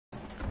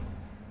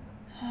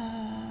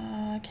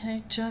Can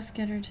I just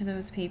get her to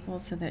those people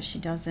so that she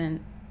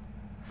doesn't...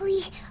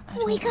 Lee,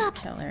 wake up.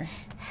 Kill her.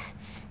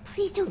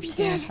 Please don't be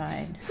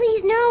terrified. dead.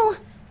 Please, no.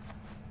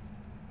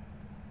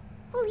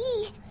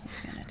 Lee. He's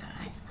gonna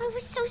die. I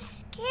was so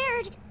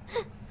scared.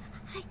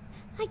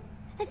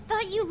 I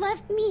thought you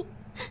left me.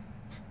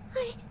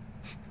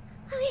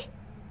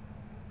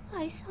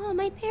 I saw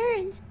my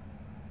parents.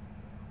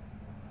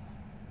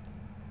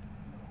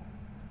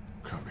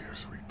 Come here,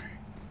 sweet pea.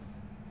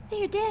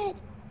 They're dead.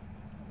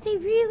 They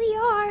really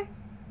are.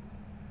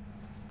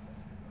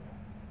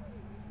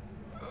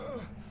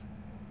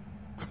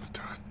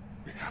 Clementine,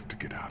 we have to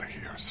get out of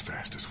here as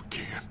fast as we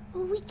can.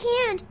 We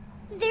can't.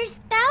 There's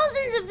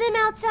thousands of them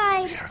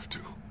outside. We have to.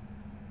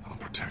 I'll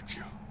protect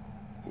you.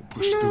 We'll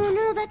push through them.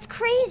 No, that's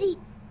crazy.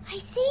 I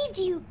saved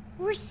you.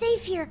 We're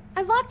safe here.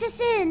 I locked us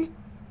in.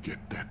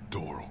 Get that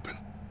door open.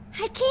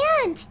 I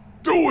can't.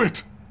 Do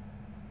it!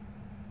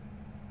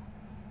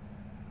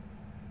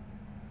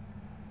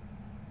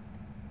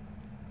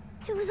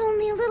 It was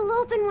only a little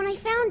open when I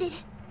found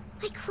it.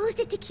 I closed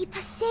it to keep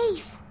us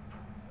safe.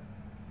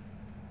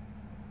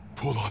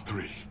 Pull on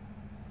 3.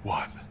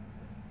 1,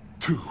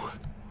 2,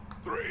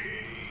 3.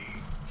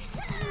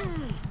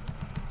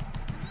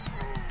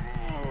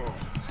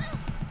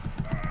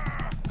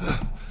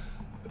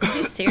 Are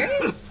you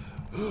serious?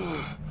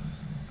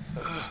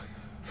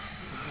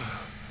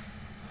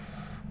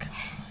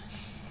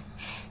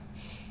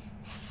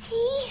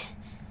 See?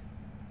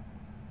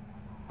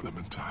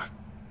 Clementine,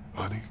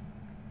 honey.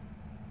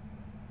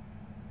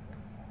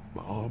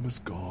 My arm is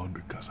gone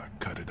because I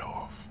cut it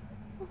off.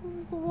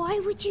 Why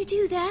would you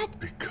do that?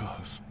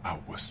 Because I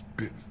was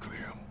bitten,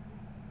 Clem.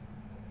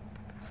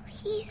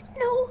 Please,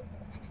 no.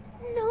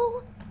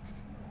 No.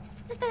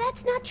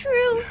 That's not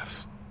true.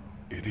 Yes,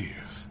 it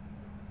is.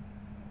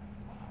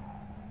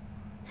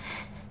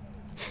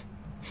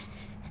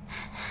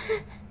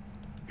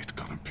 It's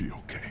gonna be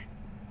okay.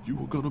 You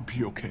are gonna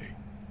be okay.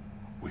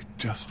 We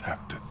just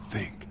have to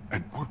think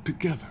and work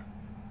together.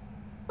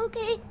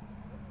 Okay.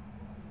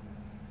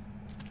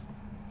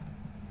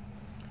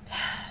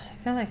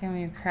 I feel like I'm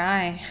gonna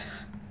cry.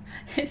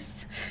 This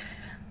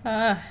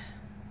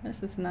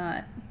is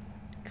not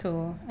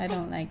cool. I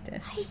don't like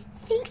this. I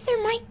think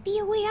there might be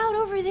a way out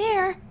over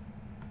there.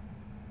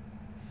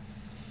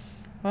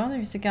 Well,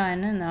 there's a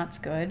gun, and that's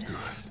good. Good.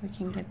 We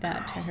can get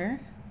that to her.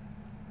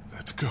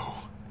 Let's go.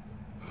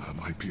 I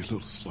might be a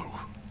little slow.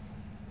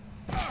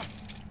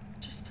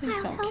 Just please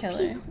I'll don't help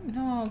kill you. her.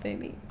 No,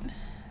 baby.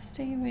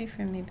 Stay away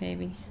from me,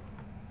 baby.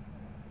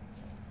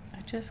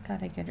 I just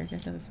gotta get her to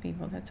those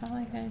people. That's all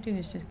I gotta do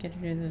is just get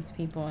her to those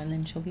people, and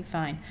then she'll be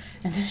fine.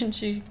 And then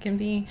she can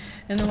be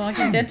in The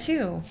Walking Dead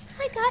too.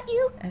 I got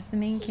you. As the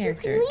main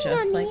character, You can lean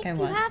just on like me I if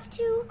want. You have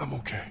to. I'm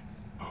okay.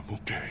 I'm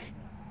okay.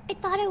 I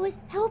thought I was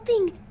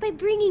helping by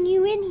bringing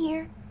you in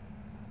here.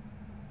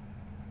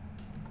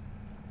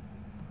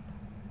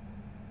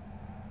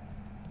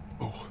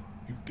 Oh,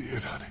 you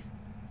did, honey.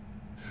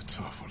 It's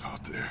awful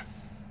out there.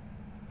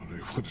 They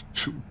would have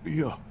chewed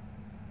me up.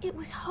 It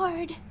was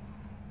hard.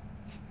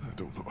 I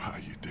don't know how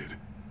you did it,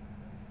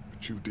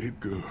 but you did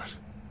good.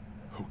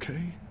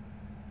 Okay?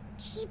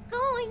 Keep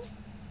going.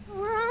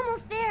 We're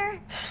almost there.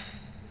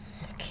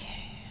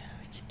 Okay,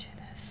 we can do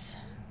this.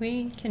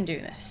 We can do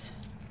this.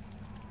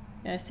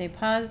 Gotta stay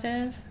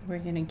positive. We're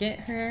gonna get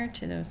her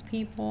to those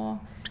people,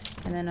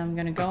 and then I'm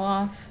gonna go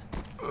off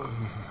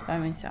by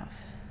myself.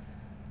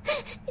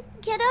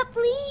 Get up,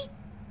 Lee.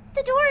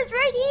 The door is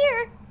right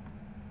here.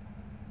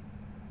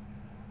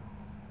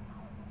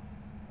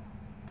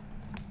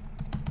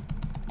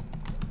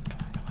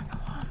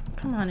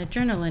 Come on,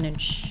 adrenaline and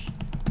shh.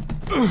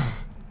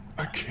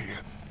 I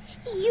can't.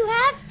 You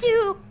have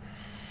to.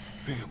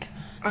 Damn,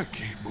 I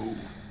can't move.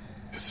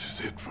 This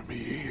is it for me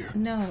here.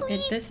 No,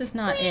 Please, this is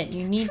not please it.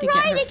 You need to try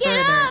get her to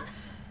get further. up.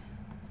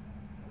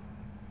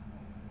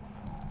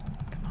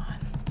 Come on.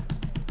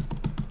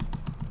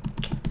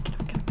 Get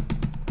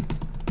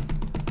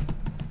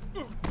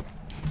up.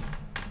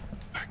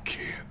 I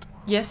can't.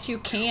 Yes, you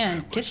can.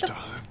 That Get much the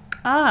time.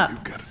 up. You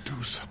gotta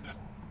do something.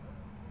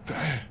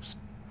 Fast.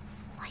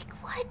 Like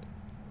what?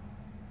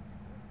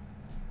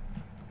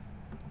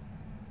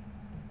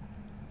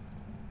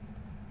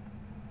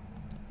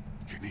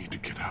 You need to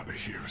get out of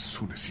here as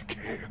soon as you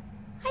can.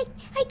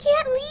 I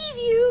can't leave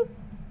you.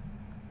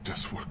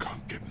 Just work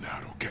on getting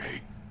out,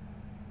 okay?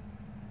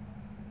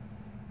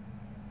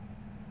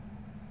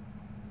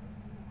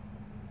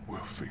 We'll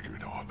figure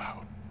it all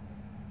out.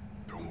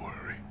 Don't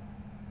worry.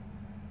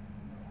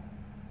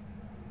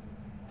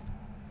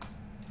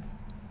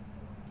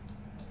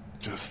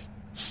 Just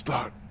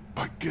start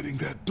by getting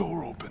that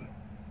door open.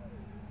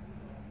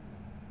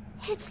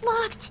 It's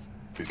locked.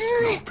 It's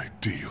no big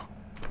deal.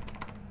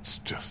 It's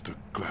just a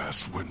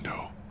glass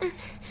window.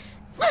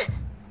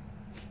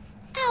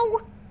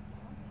 Ow.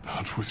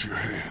 Not with your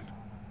hand.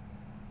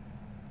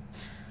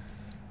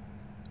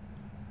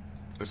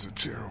 There's a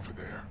chair over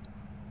there.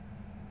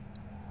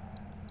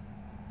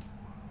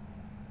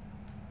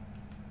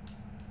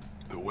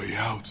 The way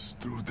out's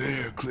through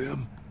there,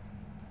 Clem.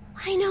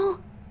 I know.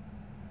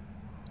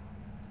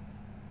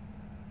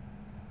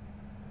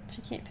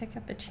 She can't pick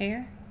up a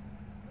chair?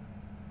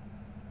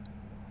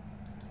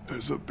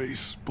 There's a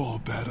baseball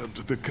bat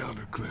under the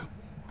counter, Clem.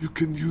 You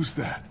can use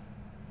that.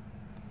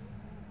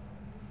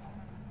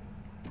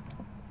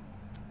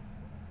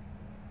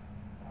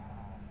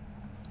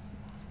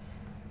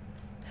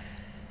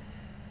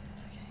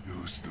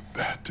 Use the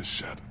bat to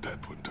shatter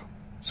that window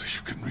so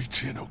you can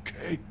reach in,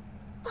 okay?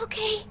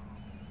 Okay.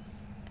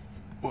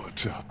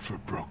 Watch out for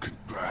broken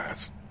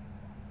glass.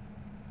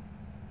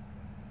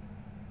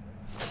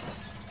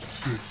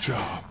 Good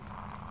job.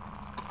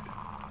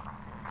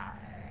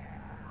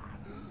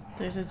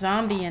 There's a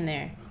zombie in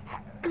there.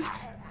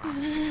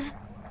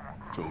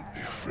 Don't be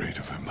afraid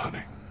of him,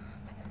 honey.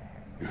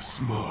 You're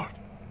smart.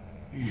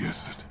 He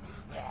isn't.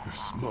 You're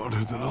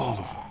smarter than all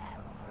of them.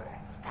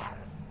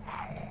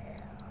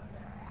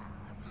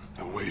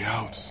 The way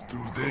out's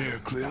through there,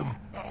 Clem.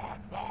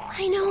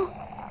 I know.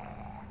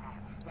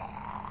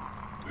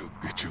 We'll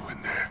get you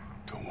in there.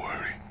 Don't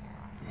worry.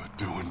 You're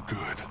doing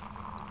good.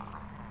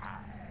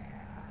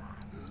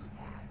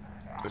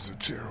 There's a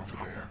chair over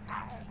there.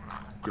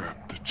 Grab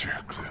the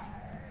chair, Clem.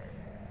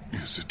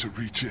 Use it to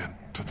reach in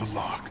to the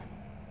lock.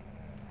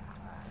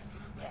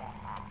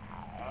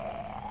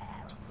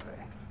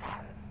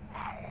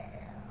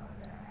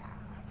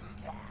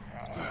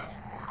 Then,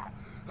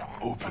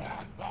 open it.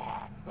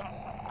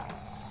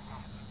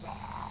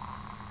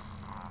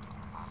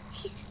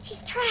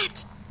 He's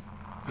trapped.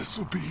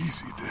 This'll be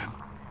easy then.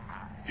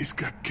 He's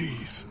got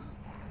keys.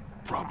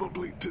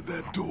 Probably to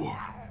that door.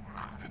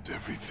 And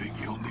everything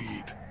you'll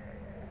need.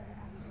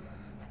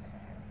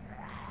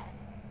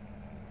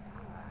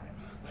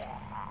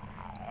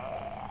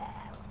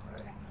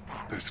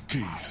 There's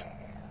keys.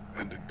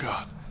 And a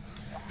gun.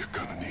 You're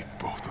gonna need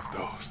both of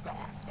those.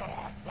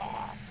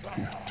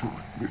 You're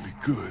doing really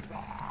good.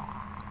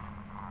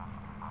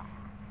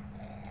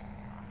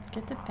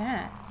 Get the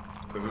bat.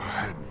 There are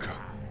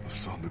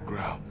handcuffs on the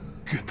ground.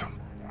 Get them.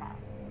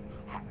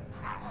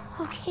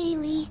 Okay,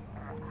 Lee.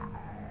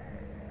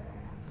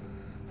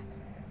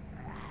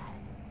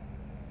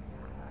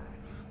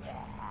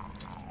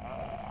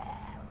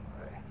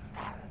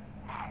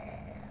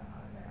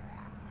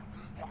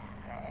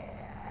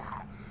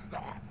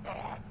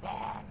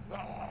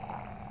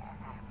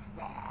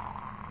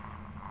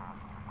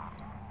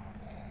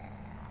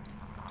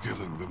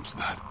 Killing them's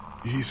not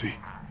easy,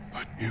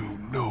 but you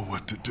know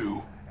what to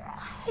do.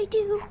 I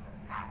do.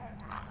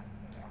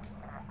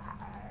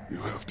 You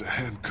have to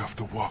handcuff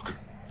the walker.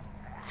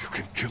 You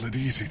can kill it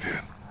easy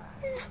then.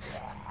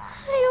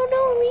 I don't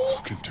know, Lee.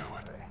 You can do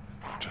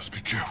it. Just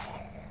be careful.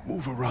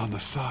 Move around the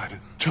side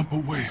and jump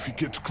away if he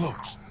gets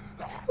close.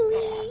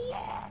 Lee.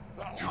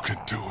 You can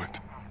do it.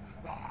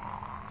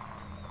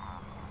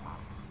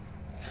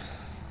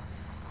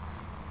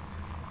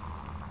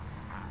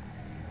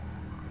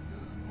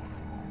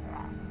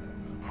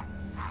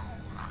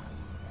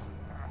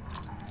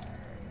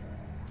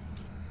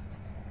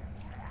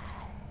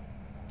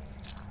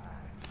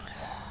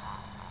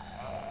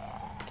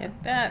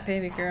 Get that,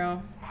 baby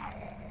girl.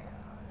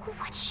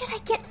 What should I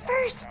get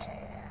first?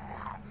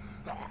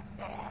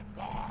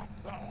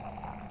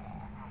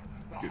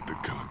 Get the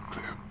gun,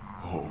 Clem.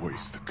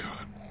 Always the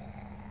gun.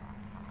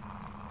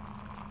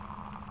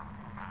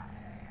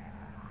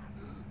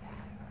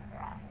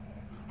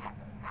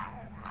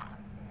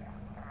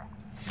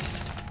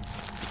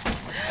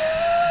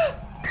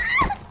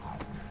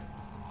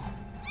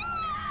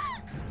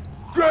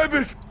 Grab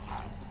it!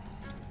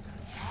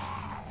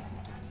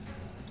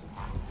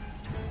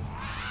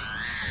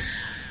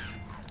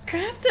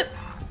 Grab the...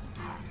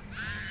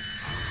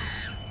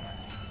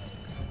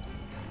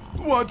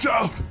 Watch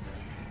out!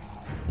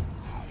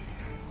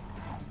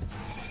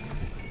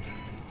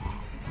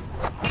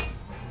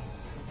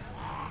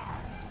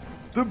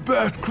 The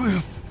bat,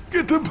 Clem!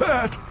 Get the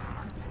bat!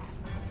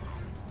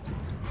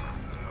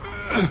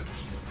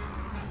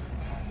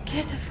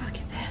 Get the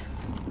fucking bat.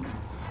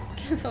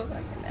 Get the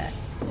fucking bat.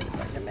 Get the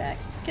fucking bat.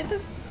 Get the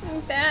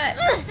fucking bat.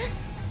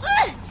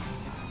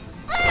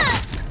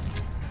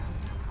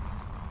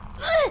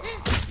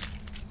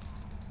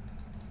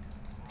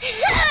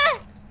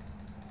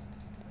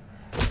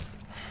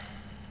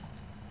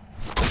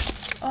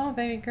 Oh,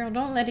 baby girl,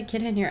 don't let it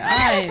get in your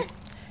eyes.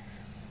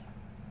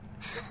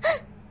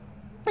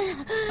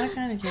 I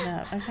gotta get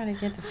up. I gotta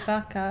get the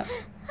fuck up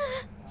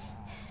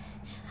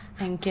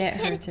and get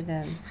her to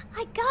them.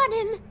 I got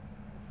him.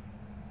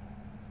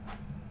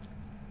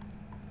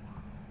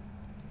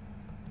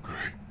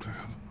 Great,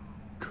 Clem.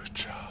 Good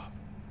job.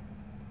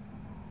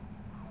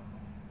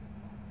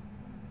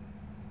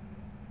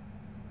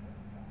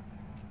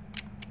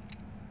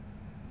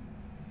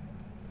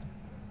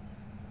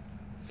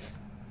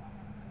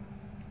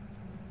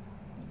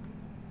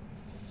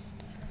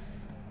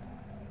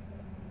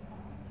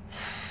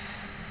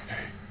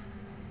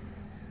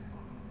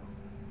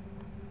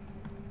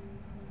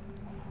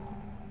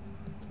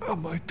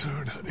 On my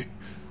turn, honey.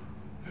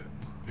 And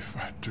if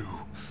I do,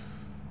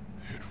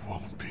 it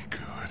won't be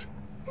good.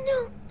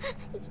 No,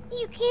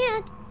 you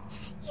can't.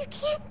 You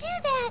can't do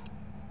that.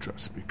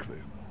 Trust me,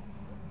 Clem.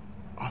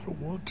 I don't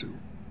want to.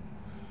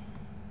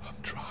 I'm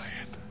trying.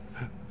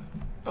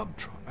 I'm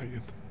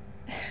trying.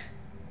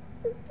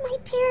 My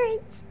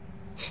parents.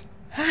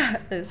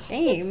 This It's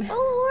game. so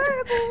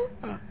horrible.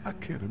 I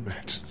can't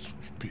imagine,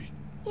 sweetie.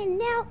 And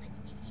now,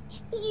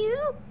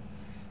 you?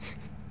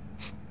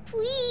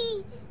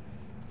 Please.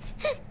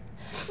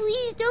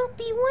 Please don't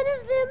be one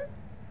of them.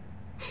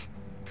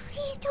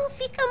 Please don't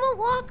become a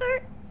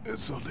walker.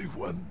 There's only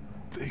one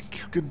thing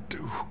you can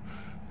do.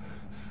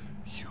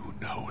 You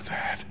know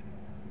that.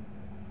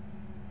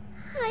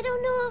 I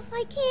don't know if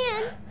I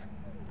can.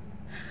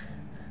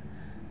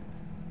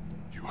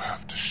 You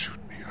have to shoot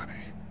me,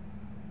 honey.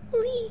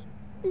 Lee,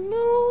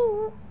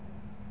 no.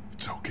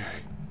 It's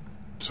okay.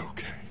 It's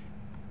okay.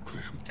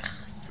 Clem, I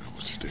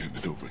was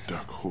standing over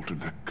Doc holding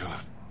that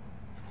gun.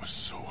 It was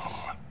so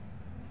hard.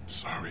 I'm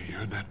sorry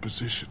you're in that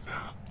position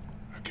now.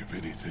 I'd give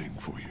anything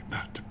for you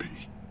not to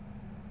be.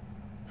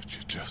 But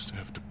you just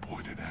have to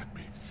point it at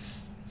me.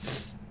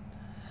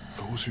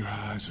 Close your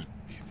eyes and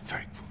be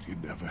thankful you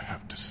never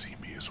have to see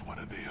me as one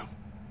of them.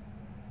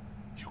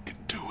 You can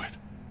do it.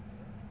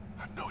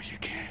 I know you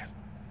can.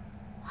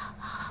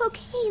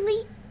 Okay,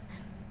 Lee.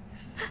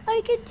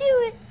 I can do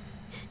it.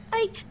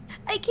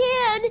 I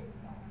can.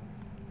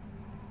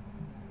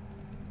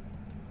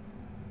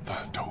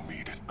 Find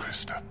Tomid and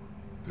Krista.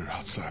 They're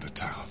outside of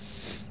town,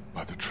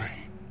 by the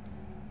train.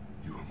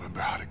 You remember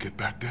how to get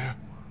back there?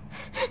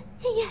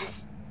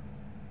 Yes.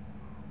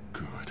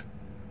 Good.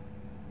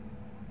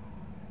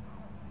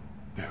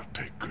 They'll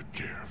take good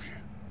care of you.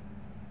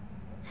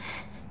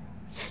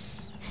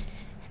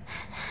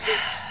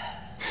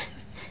 So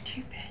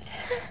stupid.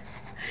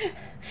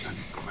 And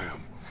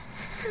Clem.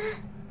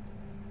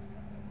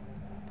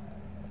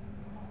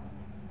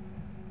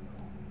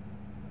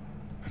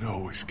 And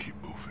always keep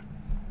moving.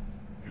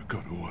 You're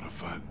gonna want to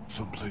find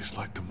someplace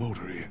like the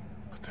motor inn,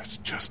 but that's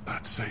just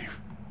not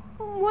safe.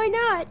 Why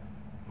not?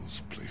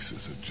 Those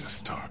places are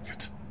just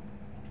targets.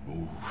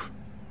 Move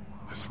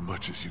as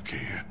much as you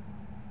can.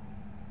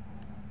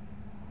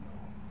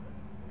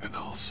 And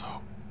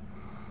also,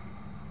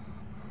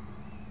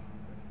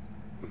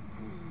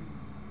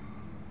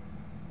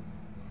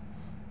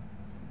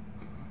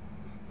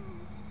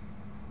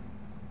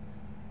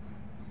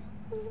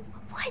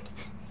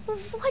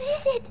 What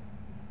is it?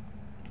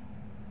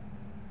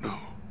 no,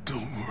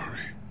 don't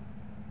worry.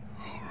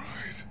 All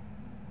right.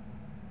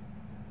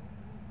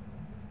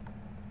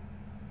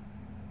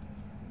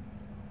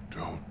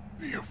 Don't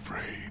be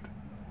afraid.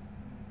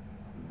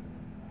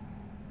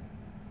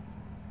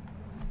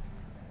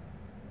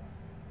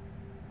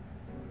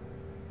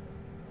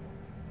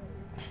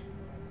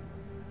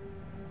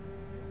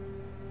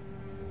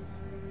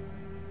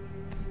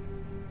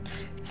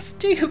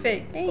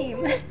 Stupid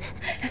game.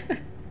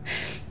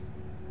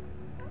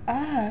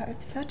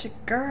 It's such a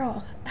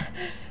girl.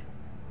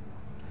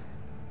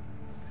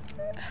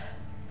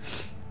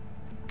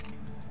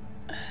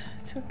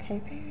 It's okay,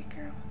 baby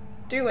girl.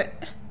 Do it.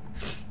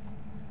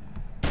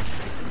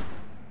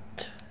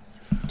 So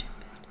stupid.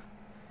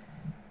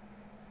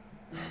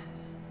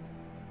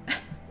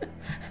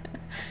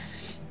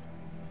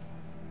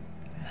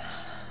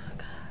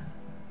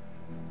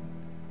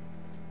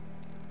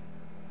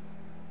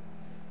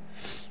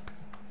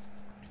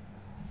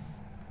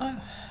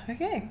 Oh,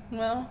 okay.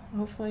 Well,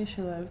 hopefully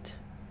she lived.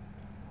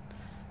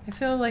 I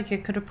feel like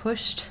it could have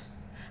pushed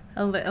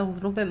a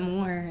little bit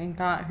more and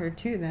got her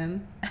to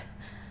them.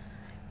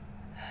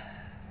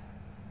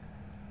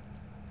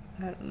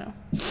 I don't know.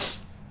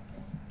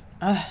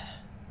 I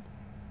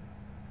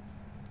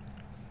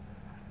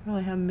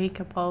really have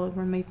makeup all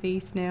over my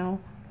face now.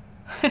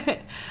 I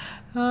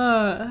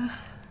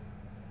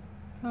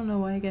don't know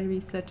why I gotta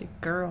be such a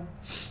girl.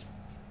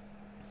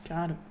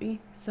 Gotta be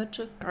such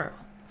a girl.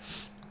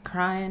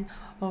 Crying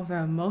over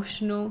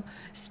emotional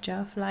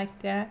stuff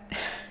like that.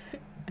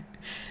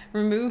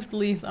 Removed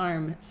Lee's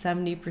arm.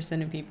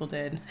 70% of people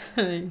did.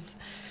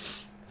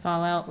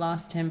 Fallout,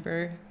 lost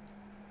temper.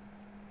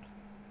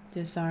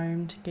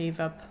 Disarmed, gave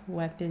up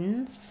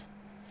weapons.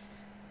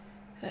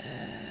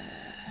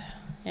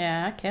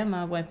 Yeah, I kept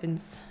my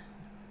weapons.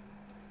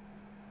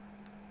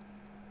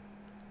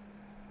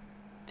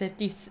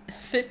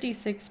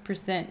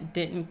 56%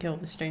 didn't kill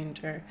the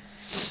stranger.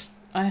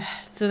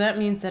 So that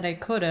means that I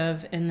could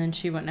have, and then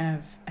she wouldn't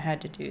have had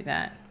to do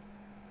that.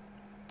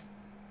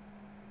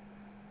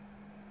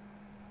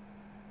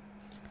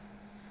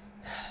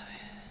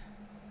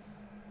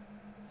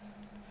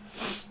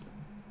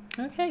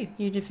 Okay,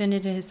 you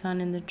defended his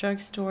son in the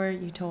drugstore.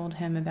 You told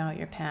him about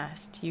your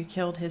past. You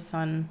killed his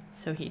son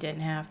so he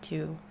didn't have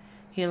to.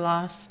 He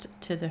lost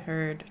to the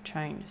herd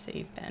trying to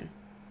save Ben.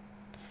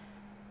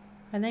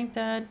 I think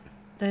that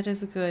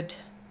is a good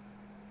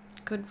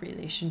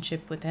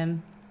relationship with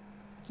him.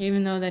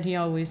 Even though that he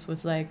always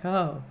was like,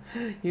 oh,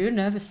 you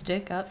never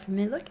stick up for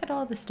me. Look at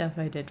all the stuff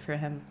I did for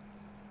him.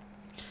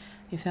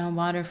 You found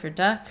water for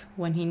Duck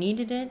when he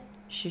needed it.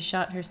 She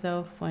shot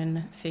herself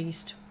when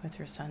faced with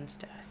her son's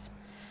death.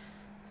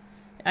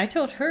 I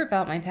told her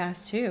about my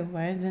past too.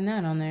 Why isn't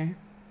that on there?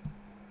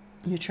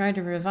 You tried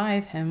to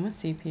revive him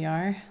with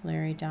CPR.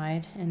 Larry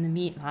died in the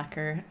meat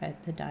locker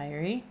at the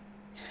diary.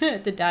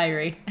 At the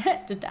diary.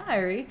 At the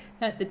diary.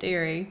 At the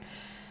dairy.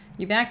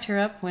 You backed her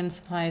up when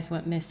supplies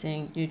went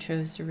missing. You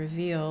chose to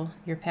reveal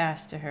your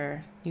past to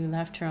her. You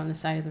left her on the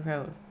side of the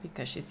road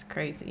because she's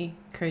a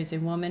crazy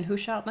woman who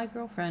shot my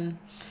girlfriend.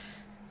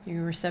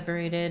 You were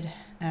separated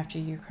after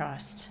you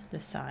crossed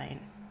the sign.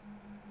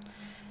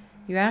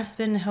 You asked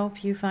Ben to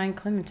help you find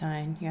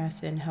Clementine. You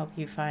asked Ben to help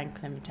you find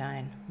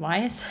Clementine. Why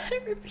is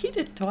that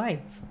repeated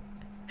twice?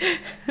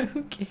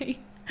 Okay.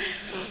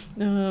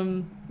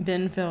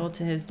 Ben fell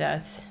to his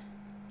death.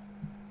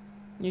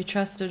 You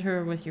trusted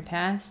her with your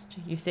past.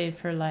 You saved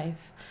her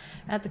life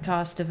at the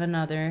cost of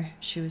another.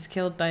 She was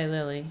killed by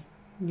Lily.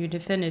 You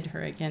defended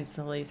her against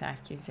Lily's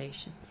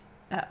accusations.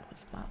 That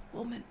was my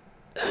woman.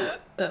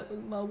 That was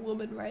my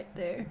woman right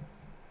there.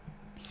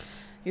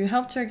 You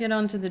helped her get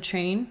onto the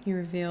train. You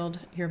revealed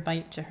your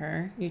bite to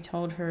her. You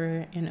told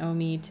her and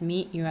Omi to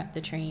meet you at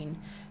the train.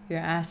 You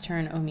asked her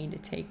and Omi to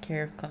take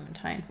care of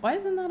Clementine. Why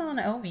isn't that on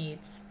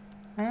Omi's?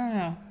 I don't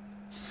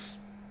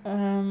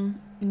know.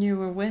 You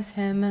were with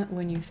him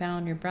when you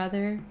found your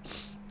brother.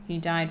 He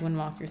died when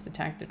walkers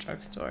attacked the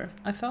drugstore.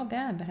 I felt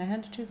bad, but I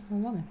had to choose my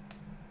woman.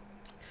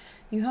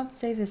 You helped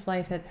save his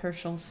life at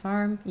Herschel's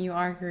farm. You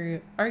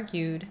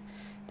argued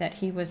that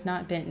he was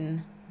not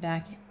bitten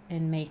back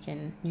in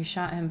Macon. You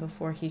shot him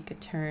before he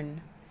could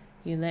turn.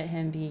 You let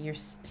him be your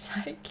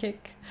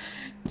sidekick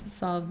to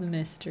solve the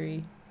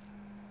mystery.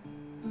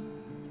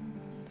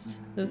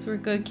 Those were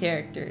good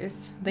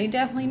characters. They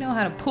definitely know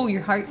how to pull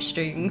your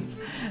heartstrings.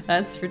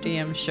 That's for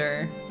damn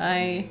sure.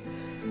 I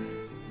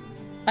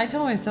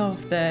told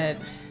myself that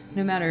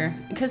no matter,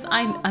 because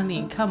I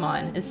mean, come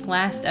on, it's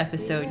last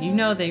episode. You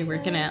know they were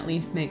gonna at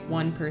least make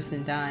one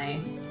person die.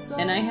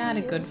 And I had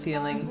a good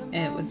feeling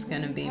it was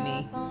gonna be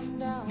me.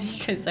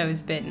 Because I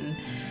was bitten.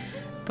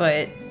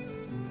 But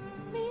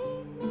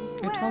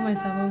I told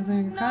myself I was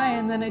gonna cry,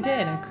 and then I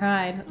did. I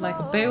cried like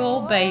a big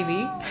old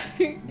baby.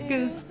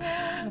 Because,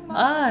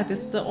 this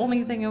is the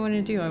only thing I want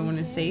to do. I want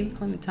to save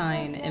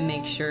Clementine and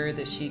make sure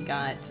that she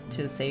got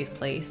to a safe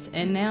place.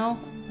 And now,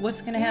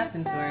 what's gonna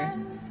happen to her?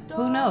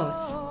 Who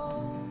knows?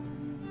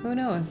 Who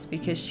knows?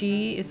 Because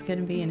she is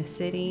gonna be in a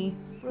city.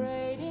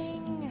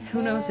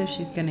 Who knows if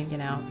she's gonna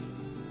get out?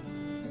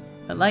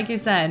 But like I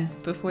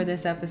said, before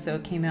this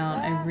episode came out,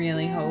 I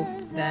really hope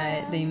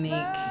that they make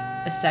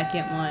a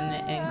second one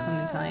and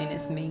Clementine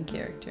is the main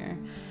character.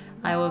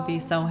 I would be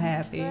so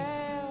happy.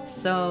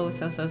 So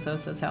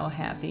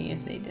happy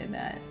if they did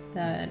that.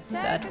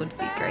 That would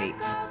be great.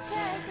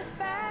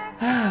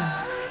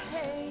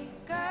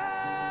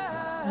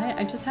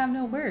 I just have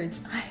no words.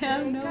 I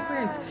have no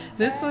words.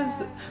 This was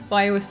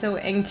why I was so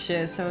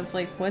anxious. I was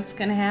like, what's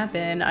gonna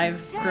happen?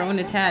 I've grown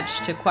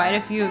attached to quite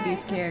a few of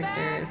these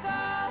characters.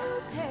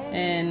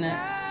 And,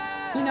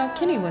 you know,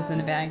 Kenny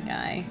wasn't a bad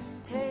guy.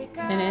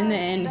 And in the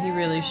end, he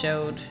really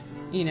showed,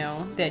 you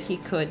know, that he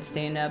could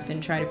stand up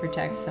and try to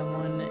protect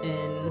someone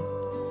and,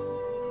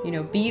 you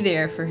know, be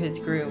there for his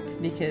group.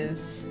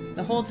 Because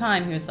the whole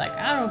time he was like,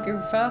 I don't give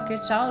a fuck.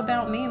 It's all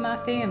about me and my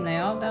family.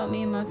 All about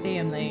me and my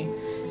family.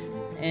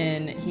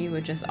 And he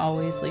would just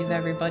always leave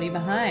everybody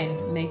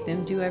behind. Make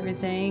them do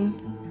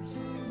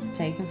everything.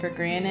 Take them for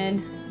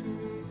granted.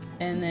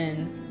 And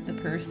then the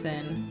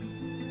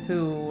person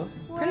who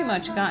pretty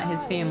much got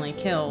his family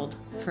killed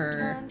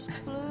for...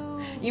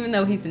 Even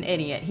though he's an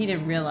idiot, he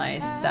didn't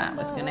realize that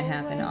was going to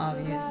happen,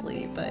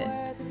 obviously, but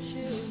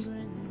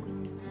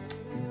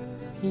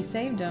he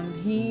saved him.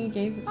 He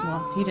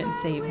didn't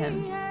save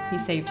him. He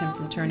saved him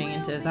from turning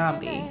into a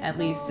zombie, at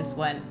least is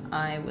what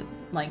I would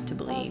like to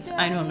believe.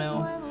 I don't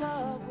know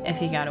if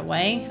he got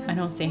away. I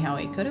don't see how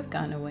he could have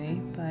gotten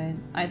away, but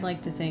I'd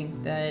like to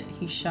think that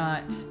he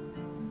shot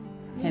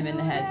him in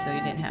the head so he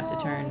didn't have to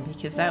turn,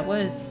 because that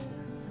was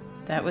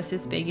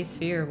his biggest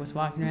fear, was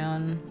walking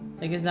around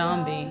like a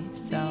zombie.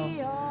 So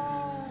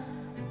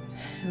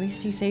at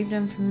least he saved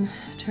him from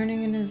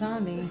turning into a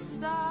zombie.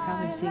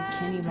 Probably see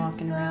Kenny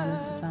walking around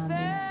as a zombie.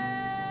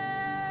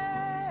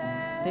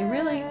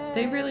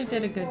 They really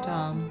did a good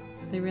job.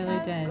 They really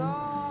did.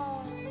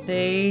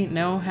 They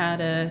know how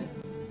to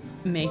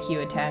make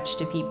you attached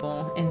to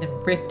people and then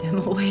rip them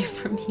away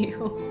from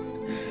you.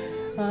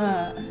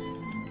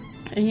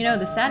 And you know,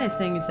 the saddest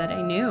thing is that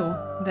I knew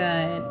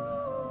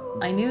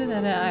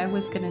that I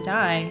was gonna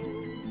die,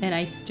 and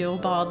I still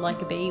bawled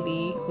like a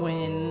baby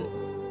when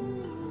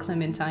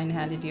Clementine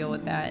had to deal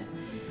with that.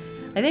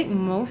 I think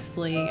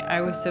mostly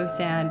I was so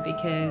sad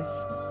because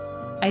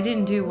I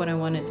didn't do what I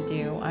wanted to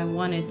do. I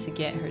wanted to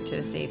get her to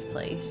a safe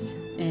place,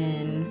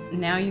 and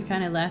now you're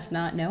kind of left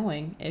not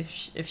knowing if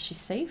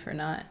she's safe or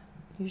not.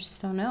 You just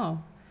don't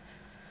know.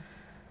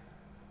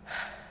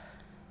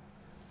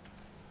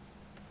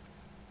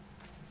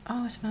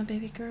 Oh, it's my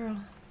baby girl.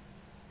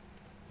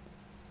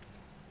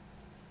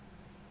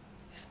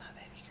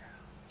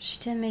 She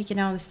didn't make it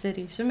out of the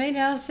city. She made it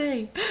out of the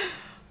city.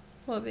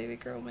 Well, baby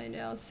girl made it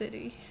out of the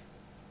city.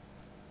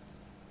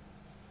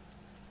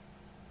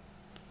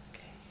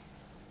 Okay.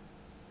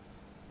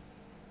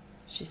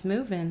 She's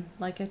moving,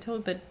 like I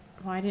told, but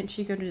why didn't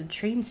she go to the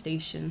train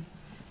station?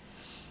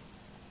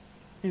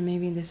 Or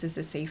maybe this is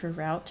a safer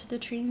route to the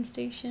train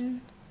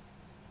station.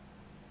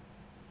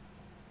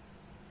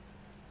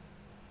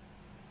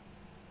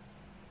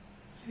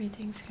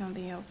 Everything's gonna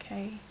be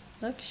okay.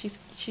 Look, she's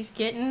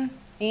getting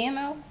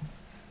ammo.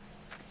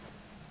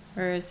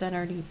 Or is that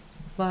already?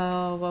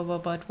 Whoa,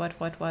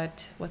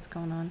 what? What's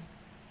going on?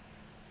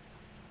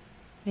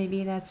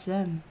 Maybe that's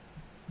them.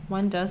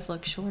 One does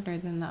look shorter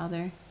than the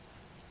other.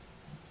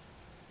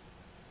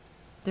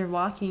 They're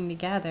walking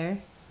together.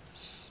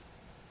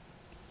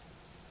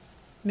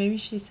 Maybe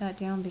she sat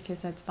down because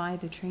that's by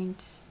the train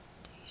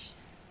station.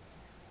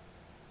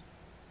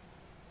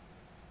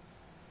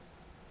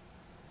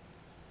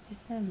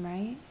 It's them,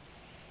 right?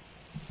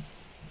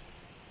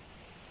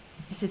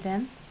 Is it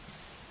them?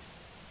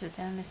 Is it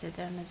them? Is it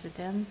them? Is it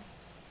them?